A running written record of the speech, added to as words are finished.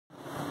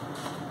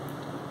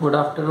Good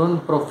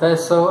afternoon,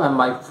 Professor and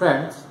my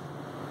friends.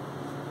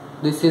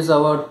 This is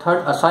our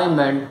third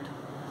assignment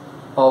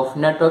of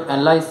network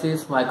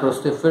analysis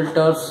microstrip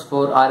filters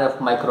for RF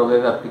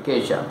microwave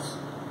applications.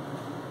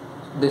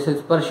 This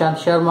is Parshant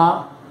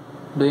Sharma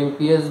doing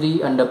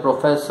PhD under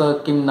Professor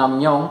Kim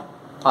Nam Yong,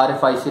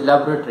 RFIC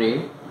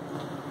Laboratory.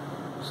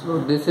 So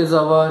this is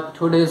our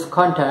today's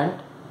content.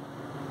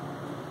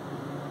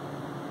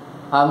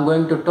 I am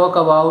going to talk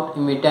about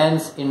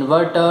immittance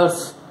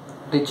inverters,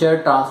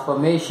 Richard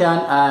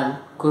transformation and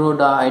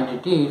Kuroda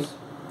identities,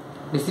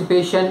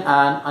 dissipation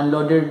and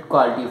unloaded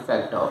quality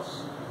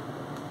factors.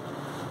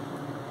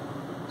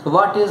 So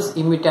what is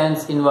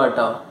immittance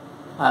inverter?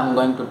 I am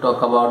going to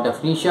talk about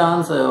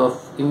definitions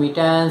of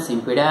immittance,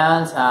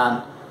 impedance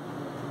and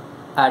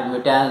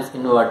admittance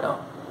inverter.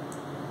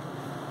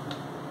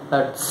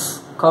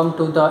 Let's come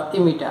to the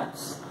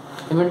immittance.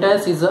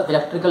 Immittance is a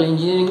electrical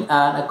engineering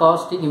and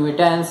acoustic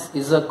immittance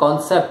is a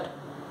concept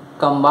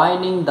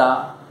combining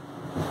the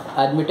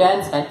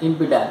admittance and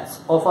impedance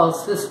of a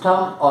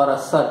system or a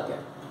circuit.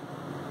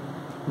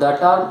 The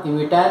term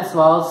immittance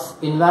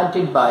was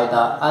invented by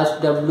the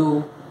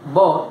H.W.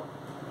 Bode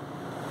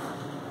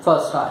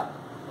first time.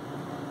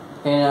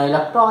 In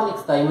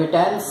electronics, the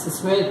immittance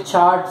Smith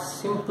chart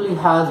simply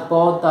has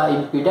both the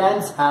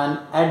impedance and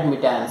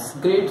admittance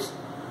grids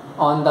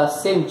on the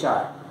same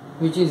chart,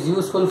 which is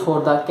useful for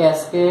the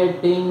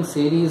cascading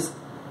series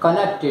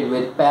connected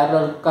with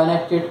parallel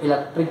connected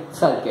electric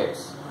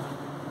circuits.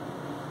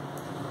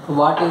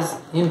 What is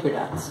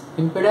impedance?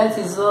 Impedance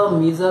is a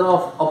measure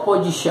of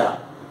opposition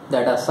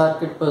that a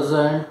circuit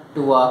presents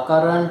to a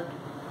current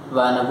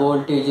when a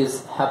voltage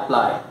is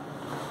applied.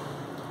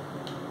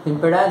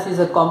 Impedance is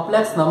a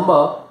complex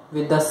number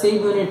with the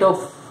same unit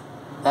of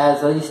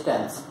as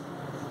resistance,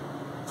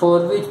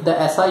 for which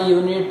the SI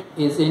unit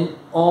is in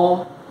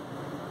ohm.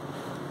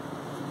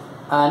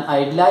 An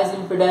idealized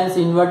impedance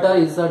inverter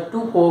is a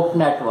two-port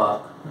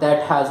network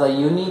that has a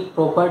unique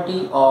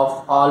property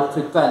of all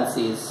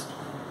frequencies.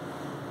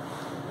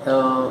 The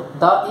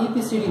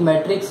ABCD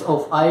matrix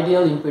of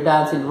ideal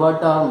impedance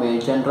inverter may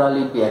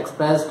generally be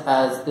expressed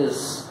as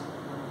this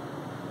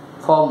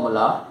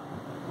formula.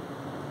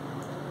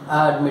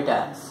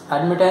 Admittance.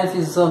 Admittance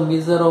is a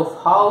measure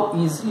of how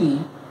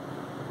easily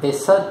a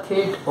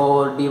circuit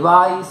or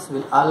device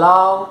will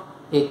allow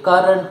a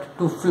current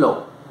to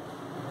flow.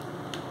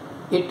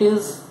 It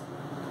is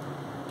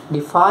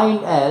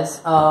defined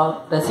as a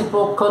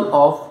reciprocal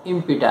of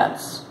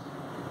impedance.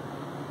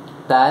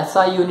 The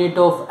SI unit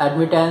of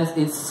admittance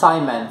is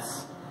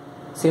Siemens,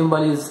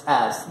 symbol is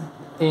S.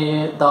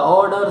 The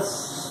order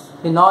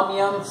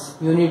synonyms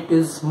unit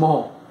is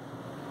mho,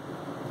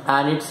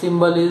 and its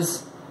symbol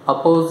is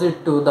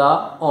opposite to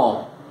the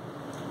ohm.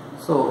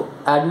 So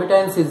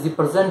admittance is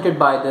represented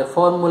by the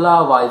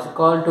formula Y is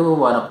equal to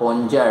 1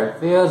 upon Z,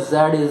 where Z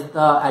is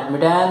the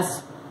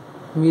admittance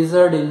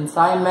measured in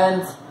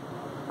Siemens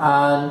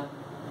and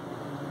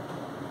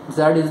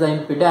Z is the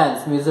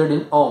impedance measured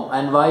in ohm,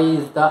 and Y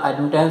is the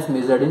admittance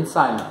measured in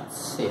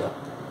Siemens here.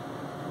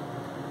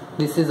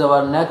 This is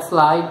our next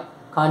slide.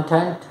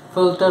 Content: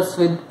 filters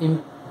with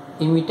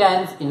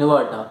immittance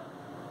inverter.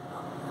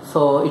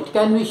 So it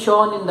can be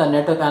shown in the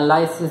network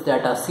analysis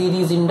that a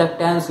series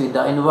inductance with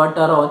the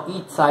inverter on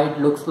each side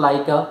looks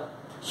like a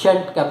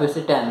shunt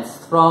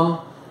capacitance from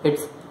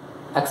its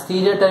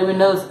exterior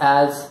terminals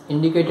as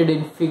indicated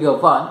in figure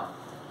 1.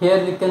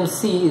 Here we can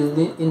see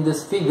in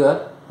this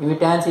figure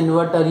immittance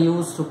inverter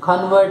used to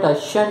convert a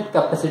shunt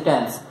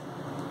capacitance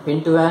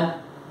into an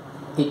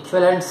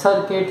equivalent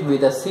circuit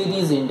with a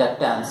series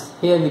inductance.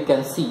 Here we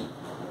can see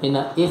in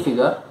a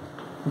figure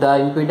the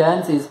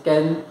impedance is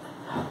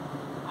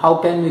how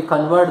can we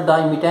convert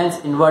the immittance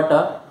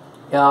inverter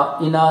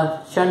in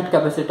a shunt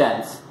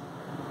capacitance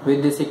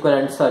with this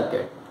equivalent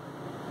circuit.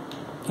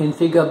 In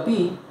figure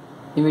B,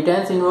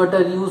 immittance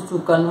inverter used to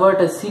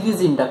convert a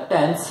series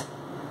inductance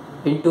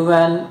into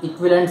an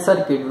equivalent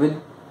circuit with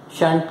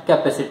shunt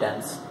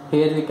capacitance.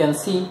 Here we can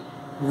see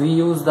we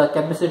use the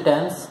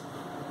capacitance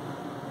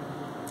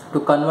to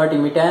convert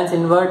immittance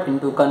invert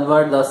into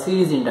convert the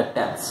series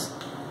inductance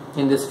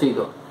in this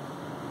figure.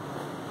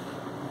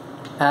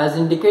 As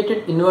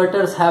indicated,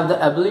 inverters have the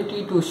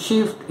ability to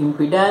shift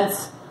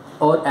impedance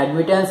or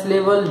admittance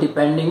level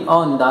depending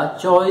on the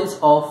choice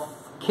of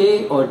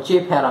K or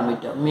J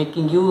parameter.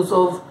 Making use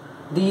of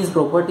these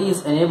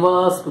properties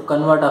enable us to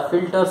convert a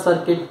filter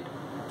circuit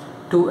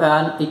to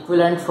an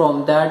equivalent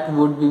from that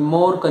would be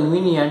more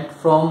convenient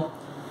from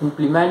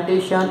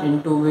implementation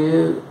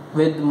into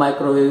with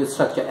microwave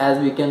structure, as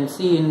we can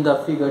see in the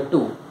figure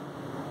 2.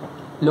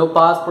 Low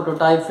pass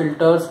prototype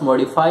filters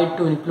modified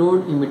to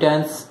include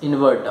immittance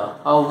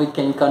inverter. How we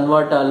can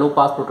convert a low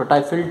pass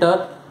prototype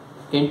filter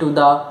into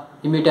the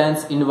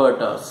immittance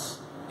inverters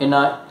in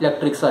an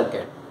electric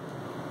circuit.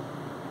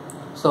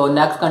 So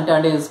next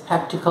content is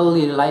practical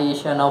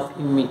realization of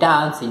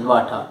immittance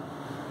inverter.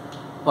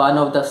 One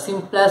of the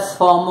simplest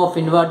form of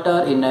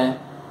inverter in a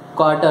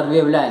quarter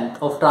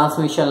wavelength of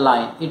transmission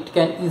line. It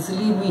can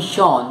easily be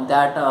shown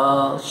that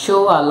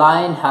a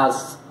line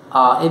has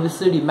a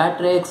ABCD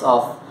matrix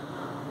of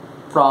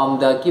from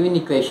the given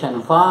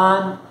equation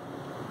 1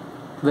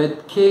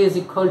 with K is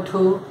equal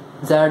to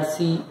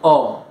ZC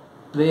ohm,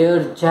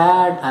 where Z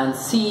and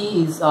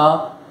C is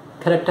a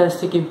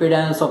characteristic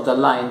impedance of the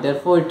line.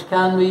 Therefore, it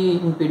can be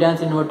impedance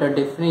inverter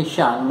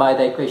definition by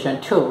the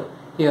equation 2.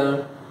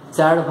 Here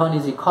Z1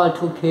 is equal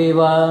to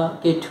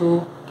K1,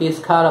 K2, K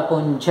square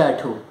upon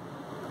Z2.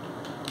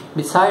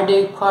 Beside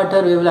a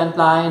quarter wavelength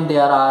line,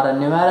 there are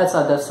numerous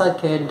other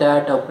circuits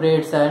that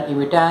operates an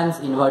immittance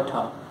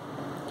inverter.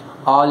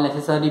 All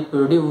necessarily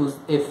produce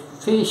a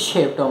phase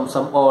shift of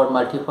some or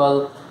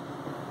multiple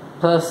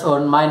plus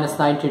or minus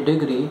 90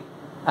 degree,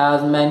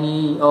 as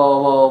many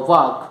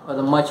work with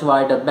a much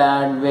wider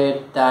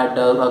bandwidth than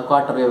a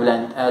quarter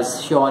wavelength,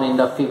 as shown in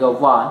the figure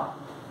 1.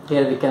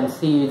 Here we can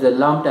see the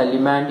lumped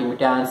element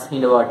immittance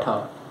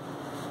inverter.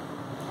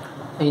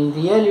 In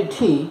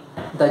reality,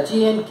 the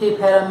G and K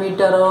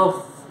parameter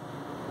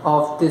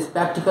of this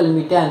practical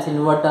immittance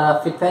inverter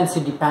are frequency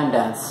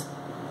dependence.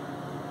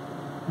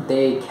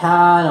 They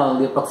can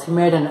only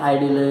approximate an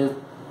ideal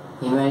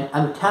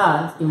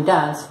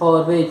immittance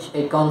for which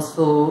a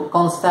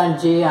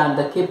constant J and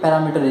the K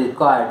parameter is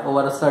required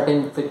over a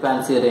certain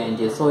frequency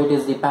range. So it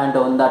is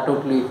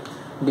totally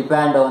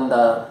depend on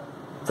the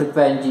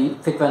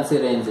frequency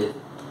ranges.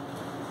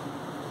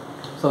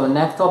 So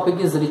next topic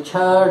is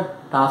Richard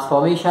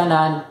transformation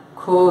and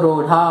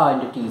Kuroda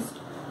identities.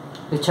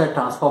 Richard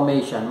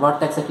transformation.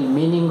 What exactly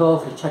meaning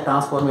of Richard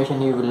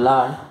transformation you will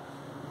learn.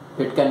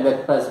 It can be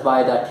expressed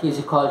by that T is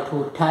equal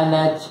to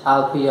 10H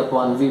LP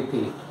upon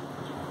VP.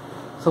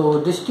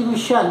 So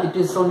distribution, it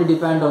is only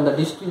depend on the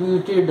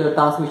distributed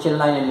transmission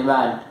line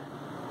element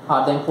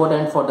are the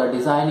important for the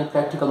designing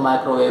practical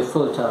microwave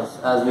filters,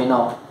 as we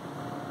know.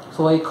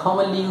 So a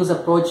commonly used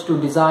approach to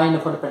design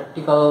for a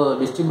practical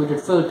distributed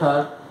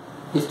filter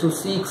is to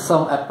seek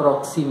some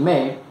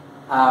approximate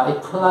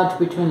equivalent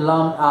between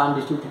lumped and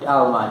distributed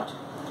element.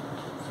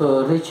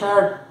 So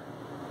Richard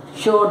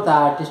showed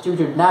that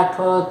distributed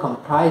network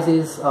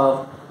comprises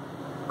of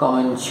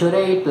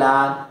commensurate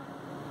length,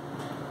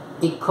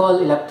 equal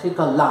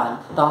electrical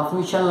length,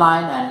 transmission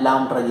line and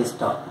lumped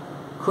resistor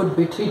could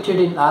be treated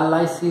in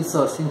analysis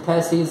or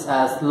synthesis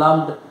as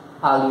lumped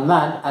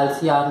element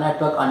LCR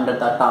network under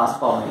the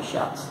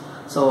transformations.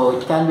 So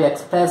it can be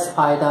expressed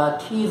by the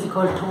T is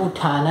equal to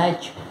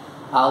 10H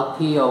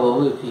LP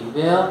over VP,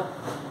 where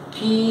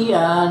P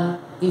and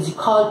is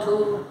equal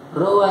to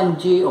rho and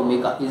J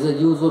omega is a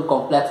usual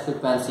complex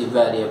frequency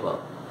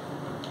variable.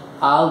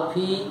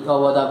 LP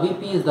over the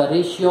VP is the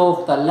ratio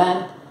of the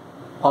length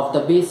of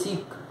the basic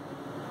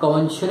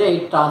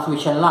commensurate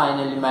transmission line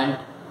element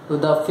to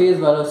the phase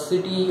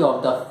velocity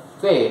of the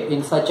fade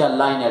in such a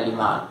line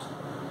element.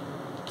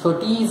 So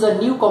T is a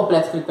new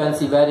complex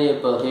frequency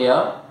variable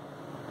here,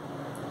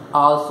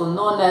 also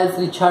known as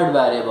Richard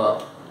variable,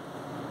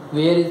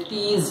 where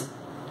T is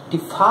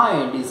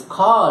defined is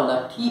called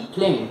a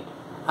T-plane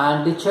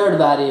and Richard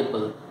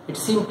variable.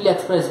 It's simply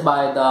expressed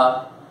by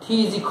the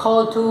T is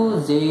equal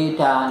to Z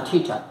tan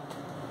theta.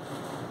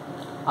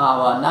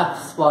 Our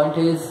next point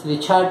is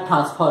Richard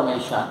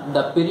transformation.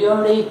 The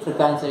periodic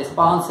frequency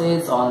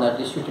responses on the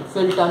distributed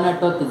filter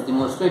network is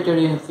demonstrated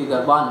in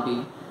figure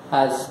 1b,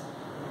 as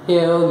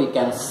here we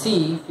can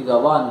see figure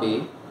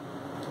 1b,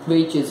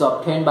 which is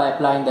obtained by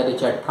applying the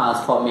Richard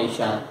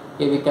transformation.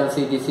 Here we can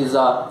see this is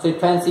a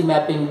frequency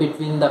mapping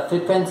between the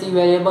frequency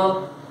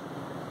variable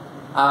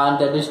and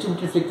the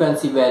distributed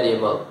frequency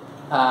variable,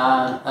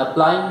 and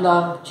applying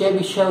the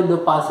Chebyshev low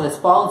pass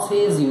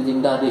responses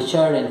using the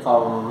Richard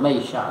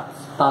transformation.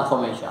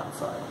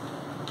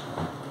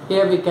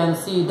 Here we can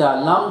see the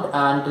lumped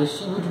and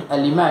distributed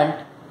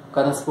element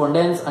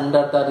correspondence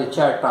under the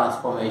Richard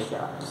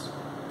transformations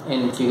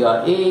in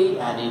figure A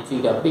and in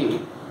figure B.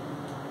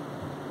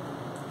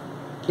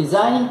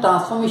 Designing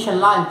transformation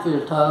line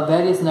filter,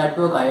 various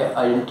network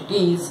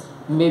identities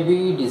may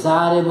be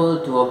desirable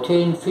to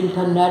obtain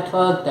filter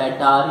network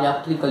that are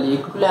electrically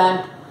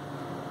equivalent,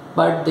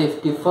 but they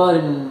differ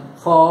in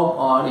form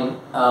or in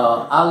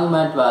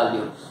argument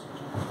values.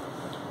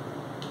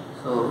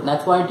 So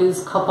next point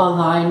is coupled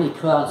line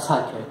equivalent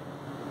circuit.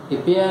 A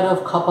pair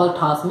of coupled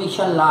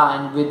transmission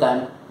line with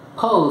an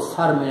post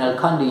terminal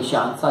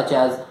condition such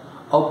as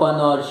open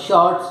or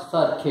short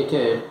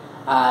circuited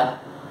at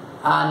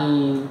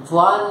any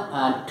 1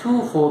 and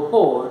 2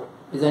 port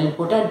is an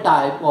important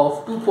type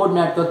of two-port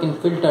network in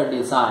filter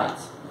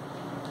designs.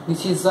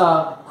 This is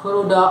a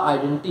Kuroda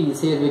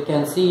identities. Here we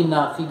can see in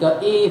figure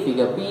A,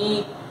 figure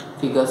B,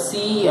 figure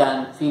C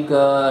and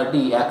figure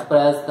D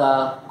express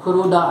the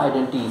Kuroda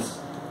identities.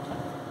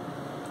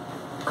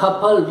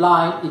 Coupled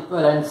line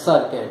equivalent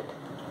circuit.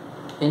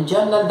 In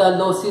general, the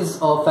losses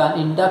of an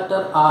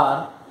inductor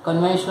are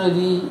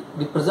conventionally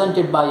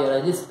represented by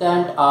a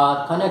resistant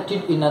are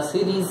connected in a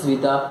series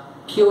with a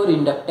pure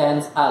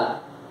inductance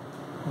L.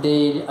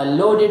 The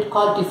unloaded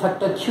quality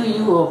factor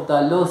QU of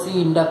the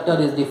lossy inductor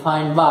is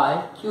defined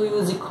by QU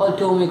is equal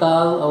to omega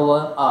L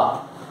over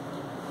R.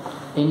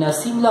 In a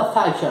similar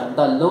fashion,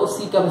 the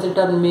lossy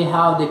capacitor may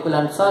have the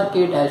equivalent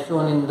circuit as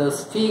shown in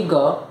this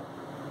figure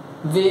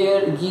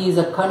where G is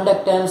a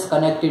conductance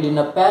connected in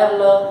a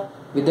parallel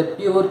with a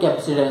pure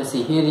capacitance.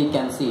 Here you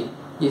can see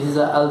this is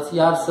a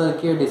LCR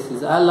circuit, this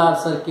is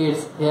LR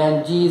circuits,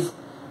 and G's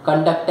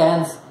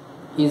conductance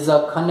is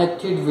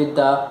connected with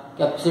the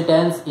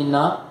capacitance in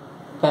a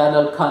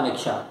parallel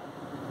connection.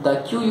 The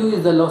QU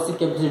is the lossy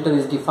capacitor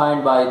is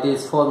defined by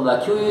this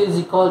formula. QU is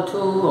equal to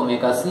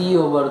omega C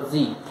over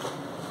Z.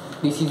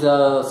 This is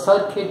a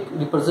circuit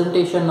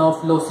representation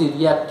of lossy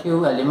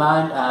reactive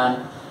element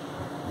and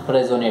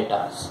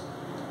resonators.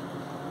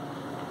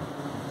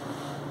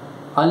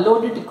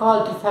 Unloaded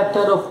quality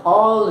factor of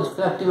all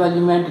reflective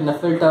elements in a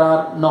filter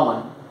are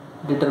known.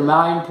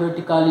 Determined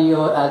theoretically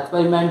or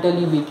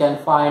experimentally, we can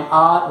find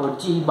R or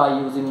G by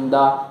using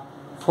the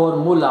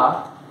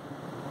formula.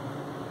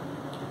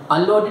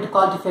 Unloaded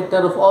quality factor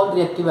of all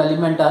reactive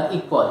elements are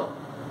equal,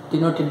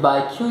 denoted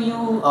by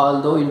QU,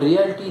 although in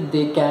reality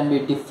they can be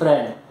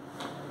different.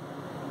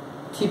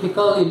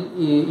 Typical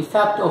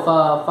effect of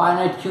a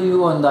finite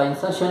QU on the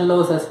insertion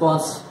loss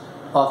response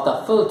of the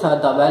filter,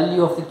 the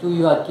value of the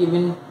QU are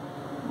given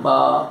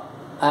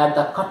at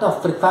the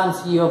cutoff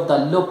frequency of the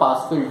low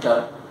pass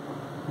filter.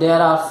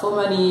 There are so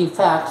many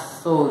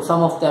facts, so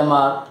some of them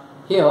are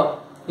here.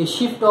 A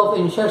shift of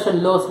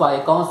insertion loss by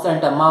a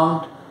constant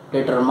amount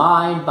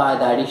determined by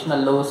the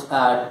additional loss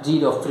at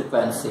zero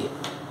frequency.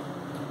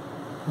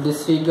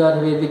 This figure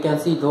where we can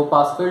see low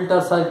pass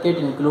filter circuit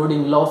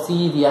including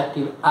lossy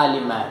reactive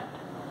element.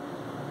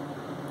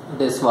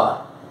 This one,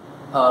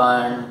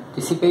 and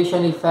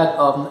dissipation effect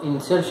of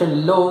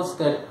insertion loss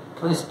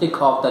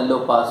characteristic of the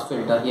low pass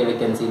filter. Here we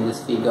can see in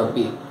this figure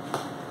B.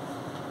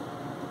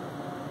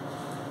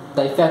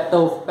 The effect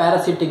of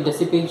parasitic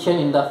dissipation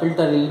in the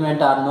filter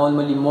element are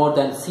normally more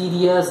than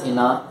serious in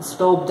a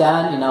stop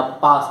than in a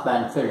pass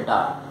band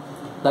filter.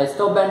 The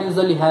stop band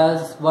usually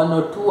has one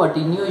or two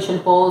attenuation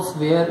poles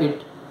where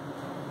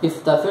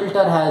if the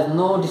filter has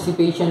no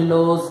dissipation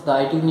loss,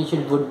 the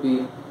attenuation would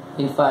be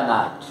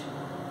infinite.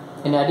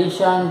 In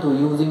addition to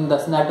using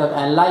this network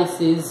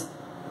analysis,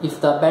 if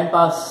the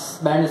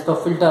band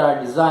stop filter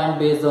are designed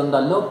based on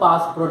the low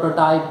pass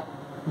prototype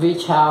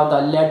which have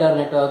the ladder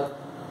network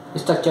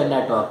structure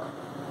network.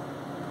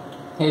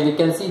 Here we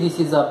can see this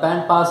is a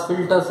band pass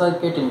filter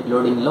circuit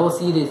including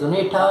lossy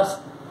resonators.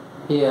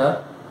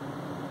 Here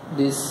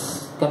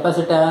this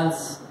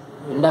capacitance,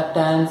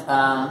 inductance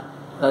and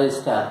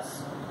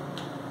resistance.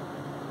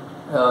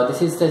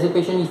 This is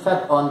dissipation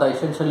effect on the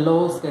essential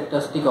loss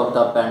characteristic of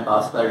the band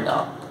pass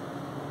filter.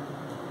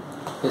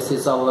 This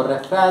is our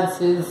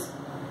references,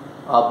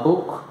 a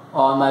book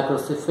on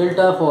microstrip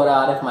filter for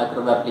RF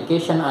microwave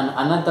application and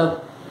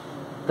another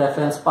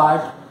reference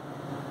part.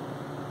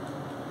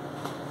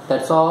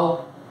 That's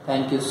all.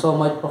 Thank you so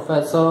much,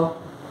 Professor.